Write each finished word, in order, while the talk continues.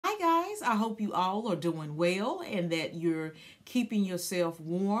guys. I hope you all are doing well and that you're keeping yourself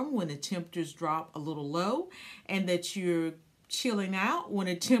warm when the temperatures drop a little low and that you're chilling out when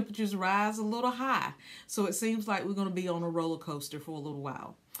the temperatures rise a little high. So it seems like we're going to be on a roller coaster for a little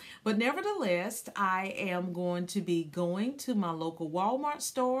while. But nevertheless, I am going to be going to my local Walmart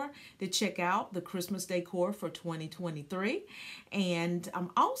store to check out the Christmas decor for 2023. And I'm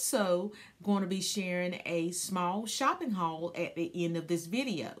also going to be sharing a small shopping haul at the end of this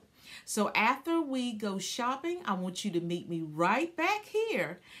video. So after we go shopping, I want you to meet me right back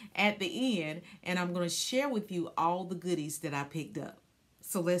here at the end, and I'm going to share with you all the goodies that I picked up.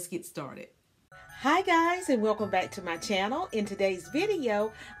 So let's get started. Hi guys, and welcome back to my channel. In today's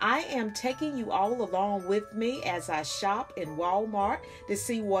video, I am taking you all along with me as I shop in Walmart to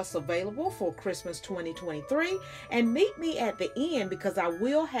see what's available for Christmas 2023, and meet me at the end because I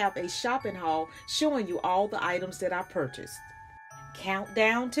will have a shopping haul showing you all the items that I purchased.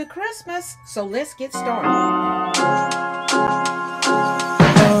 Countdown to Christmas, so let's get started. Oh,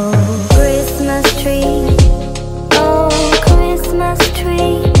 Christmas tree, oh, Christmas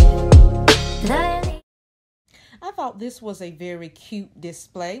tree. I thought this was a very cute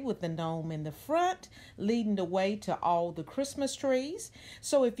display with the gnome in the front, leading the way to all the Christmas trees.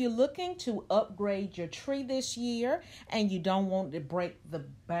 So if you're looking to upgrade your tree this year and you don't want to break the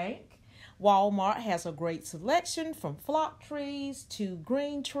bank, Walmart has a great selection from flock trees to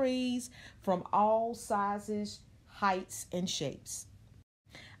green trees from all sizes, heights, and shapes.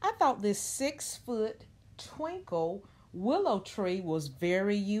 I thought this 6-foot twinkle willow tree was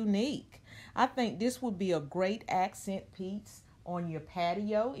very unique. I think this would be a great accent piece on your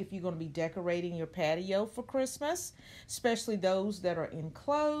patio if you're going to be decorating your patio for Christmas, especially those that are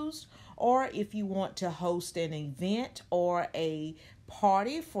enclosed, or if you want to host an event or a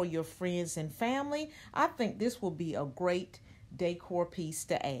party for your friends and family. I think this will be a great decor piece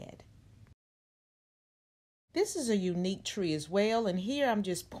to add. This is a unique tree as well, and here I'm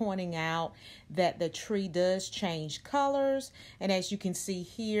just pointing out that the tree does change colors, and as you can see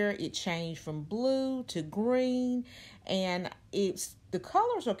here, it changed from blue to green, and the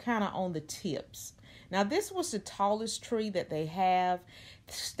colors are kind of on the tips. Now this was the tallest tree that they have,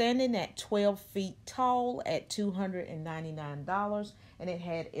 standing at 12 feet tall at $299, and it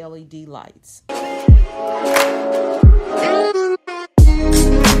had LED lights.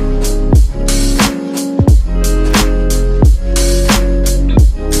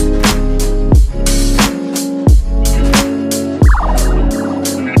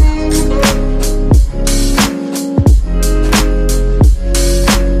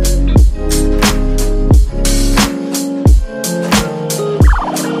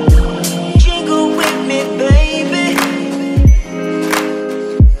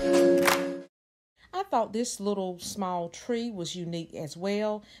 This little small tree was unique as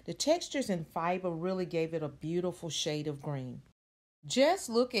well. The textures and fiber really gave it a beautiful shade of green. Just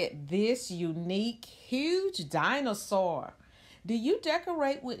look at this unique, huge dinosaur. Do you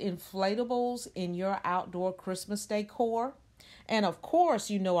decorate with inflatables in your outdoor Christmas decor? And of course,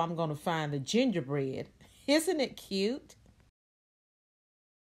 you know I'm going to find the gingerbread. Isn't it cute?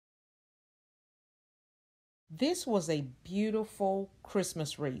 This was a beautiful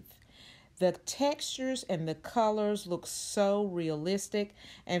Christmas wreath. The textures and the colors look so realistic,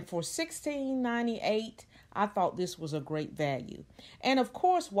 and for $16.98, I thought this was a great value. And of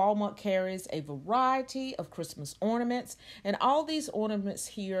course, Walmart carries a variety of Christmas ornaments, and all these ornaments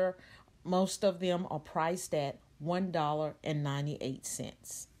here, most of them are priced at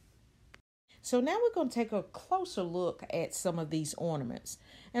 $1.98. So now we're going to take a closer look at some of these ornaments.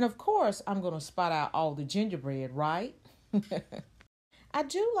 And of course, I'm going to spot out all the gingerbread, right? I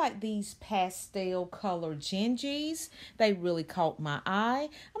do like these pastel color gingies. They really caught my eye.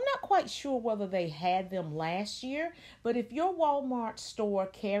 I'm not quite sure whether they had them last year, but if your Walmart store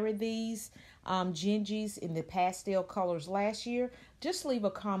carried these gingies in the pastel colors last year, just leave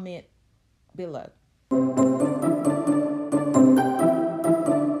a comment below.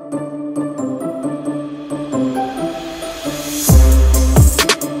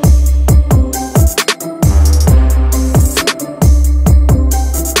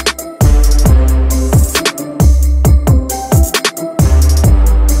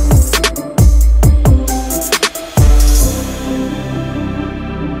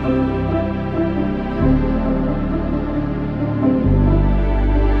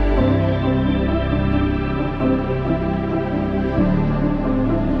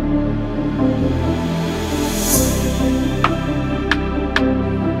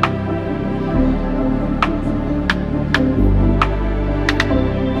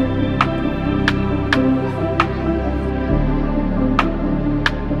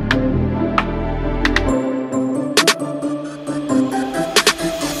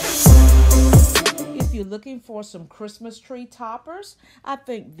 looking for some Christmas tree toppers, I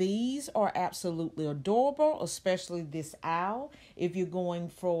think these are absolutely adorable, especially this owl. If you're going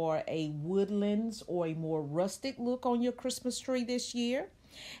for a woodlands or a more rustic look on your Christmas tree this year.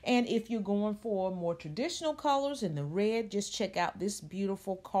 And if you're going for more traditional colors in the red, just check out this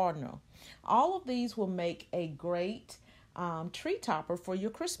beautiful cardinal. All of these will make a great tree topper for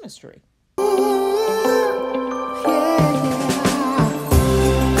your Christmas tree.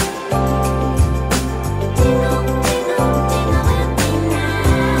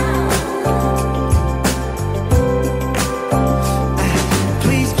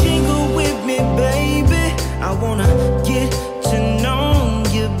 Please jingle with me, baby. I wanna get to know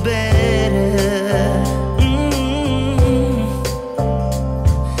you better.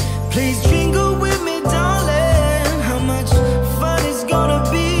 Please jingle with me, darling. How much fun it's gonna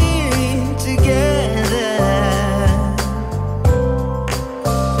be together.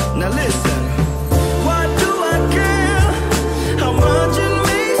 Now listen, why do I care how much it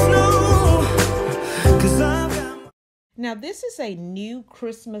may snow? 'Cause I've got... Now, this is a new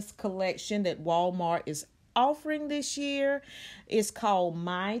Christmas collection that Walmart is offering this year. It's called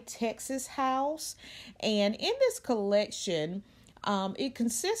My Texas House. And in this collection, it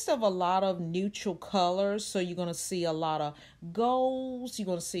consists of a lot of neutral colors. So you're going to see a lot of golds. You're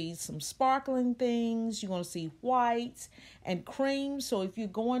going to see some sparkling things. You're going to see whites and creams. So if you're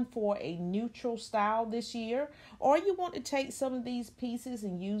going for a neutral style this year, or you want to take some of these pieces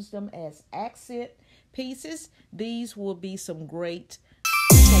and use them as accent pieces, these will be some great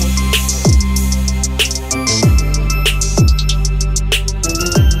choices.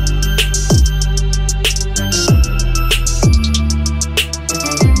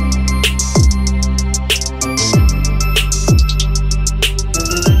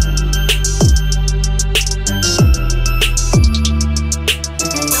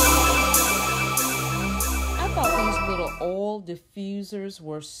 Diffusers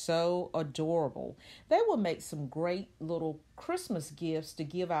were so adorable. They will make some great little Christmas gifts to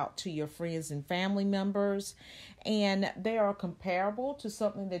give out to your friends and family members, and they are comparable to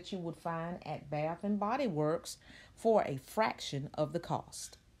something that you would find at Bath and Body Works for a fraction of the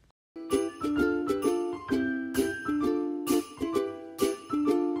cost.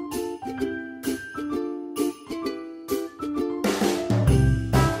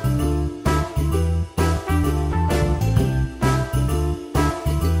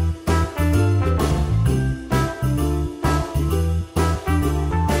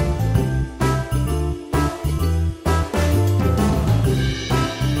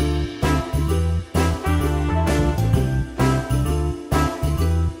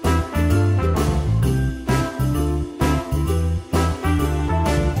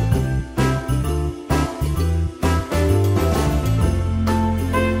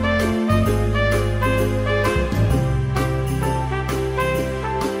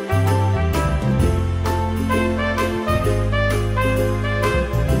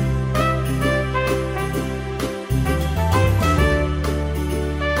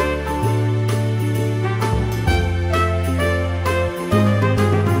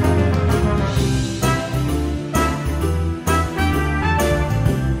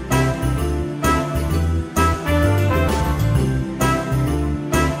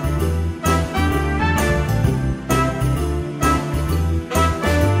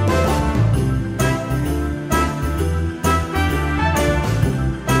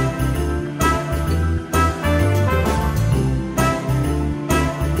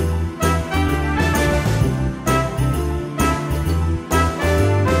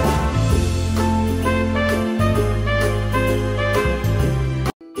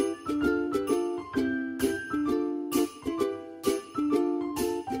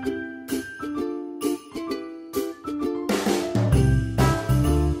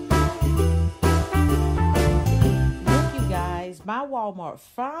 My Walmart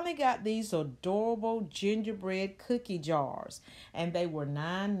finally got these adorable gingerbread cookie jars, and they were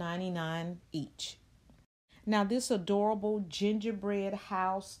 $9.99 each. Now, this adorable gingerbread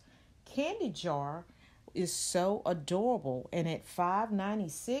house candy jar is so adorable, and at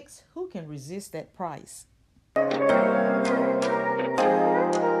 $5.96, who can resist that price?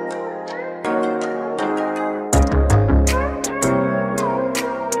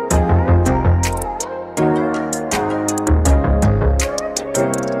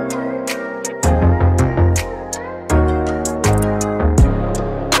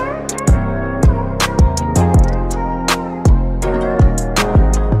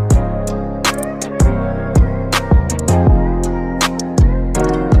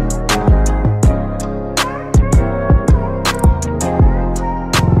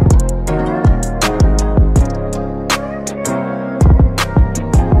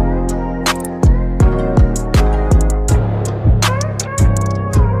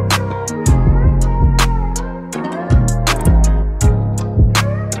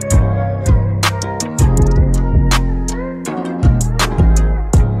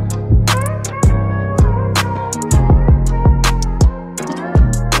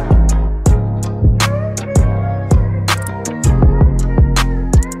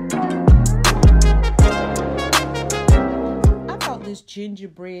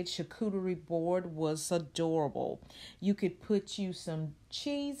 gingerbread charcuterie board was adorable. You could put you some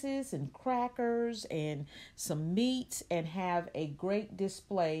cheeses and crackers and some meats and have a great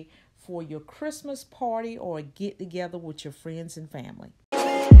display for your Christmas party or a get together with your friends and family.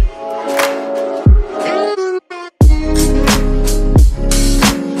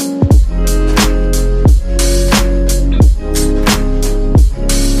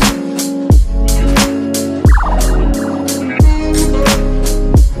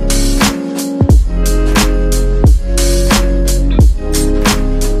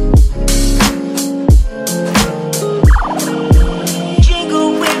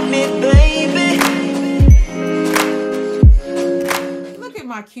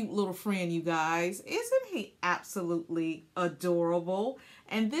 My cute little friend, you guys. Isn't he absolutely adorable?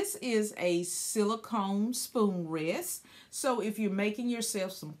 And this is a silicone spoon rest. So if you're making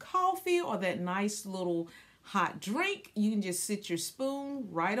yourself some coffee or that nice little hot drink, you can just sit your spoon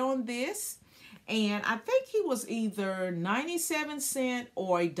right on this. And I think he was either 97 cents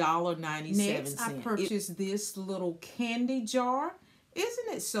or $1.97. Next, I purchased this little candy jar.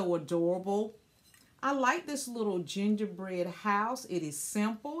 Isn't it so adorable? I like this little gingerbread house. It is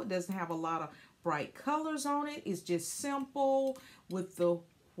simple. It doesn't have a lot of bright colors on it. It's just simple with the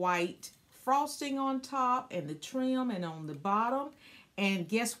white frosting on top and the trim and on the bottom. And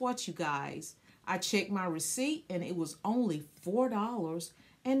guess what, you guys? I checked my receipt and it was only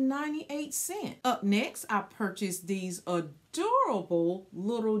 $4.98. Up next, I purchased these adorable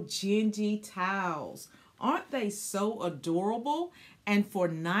little gingy towels. Aren't they so adorable? And for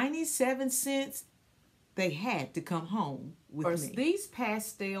 97 cents, they had to come home with me. These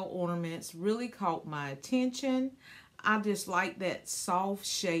pastel ornaments really caught my attention. I just like that soft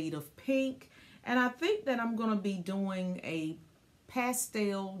shade of pink. And I think that I'm going to be doing a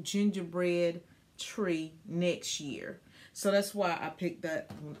pastel gingerbread tree next year. So that's why I picked that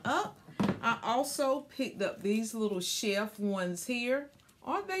one up. I also picked up these little chef ones here.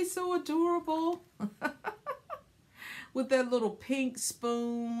 Aren't they so adorable? With that little pink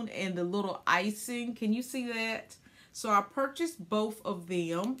spoon and the little icing. Can you see that? So I purchased both of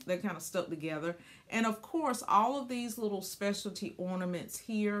them. They're kind of stuck together. And of course, all of these little specialty ornaments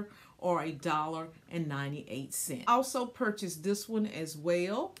here are $1.98. I also purchased this one as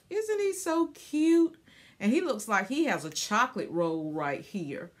well. Isn't he so cute? And he looks like he has a chocolate roll right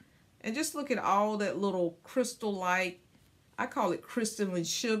here. And just look at all that little crystal-like, I call it crystalline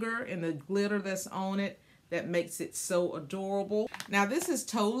sugar, and the glitter that's on it. That makes it so adorable. Now, this is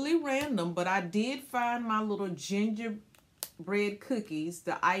totally random, but I did find my little gingerbread cookies,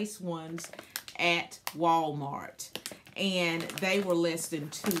 the ice ones, at Walmart. And they were less than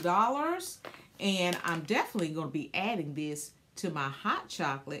 $2. And I'm definitely going to be adding this to my hot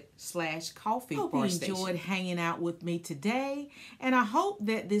chocolate / coffee bar station. Hope you enjoyed hanging out with me today. And I hope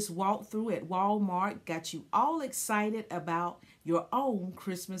that this walkthrough at Walmart got you all excited about your own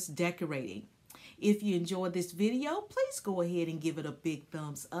Christmas decorating. If you enjoyed this video, please go ahead and give it a big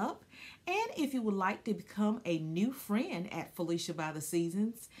thumbs up. And if you would like to become a new friend at Felicia by the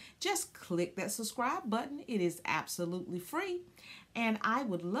Seasons, just click that subscribe button. It is absolutely free. And I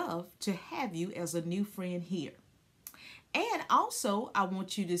would love to have you as a new friend here. And also, I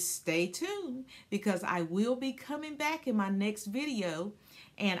want you to stay tuned because I will be coming back in my next video.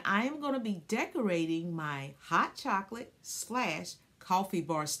 And I am going to be decorating my hot chocolate / coffee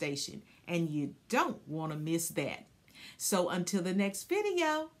bar station. And you don't want to miss that. So until the next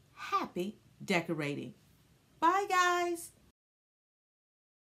video, happy decorating. Bye, guys.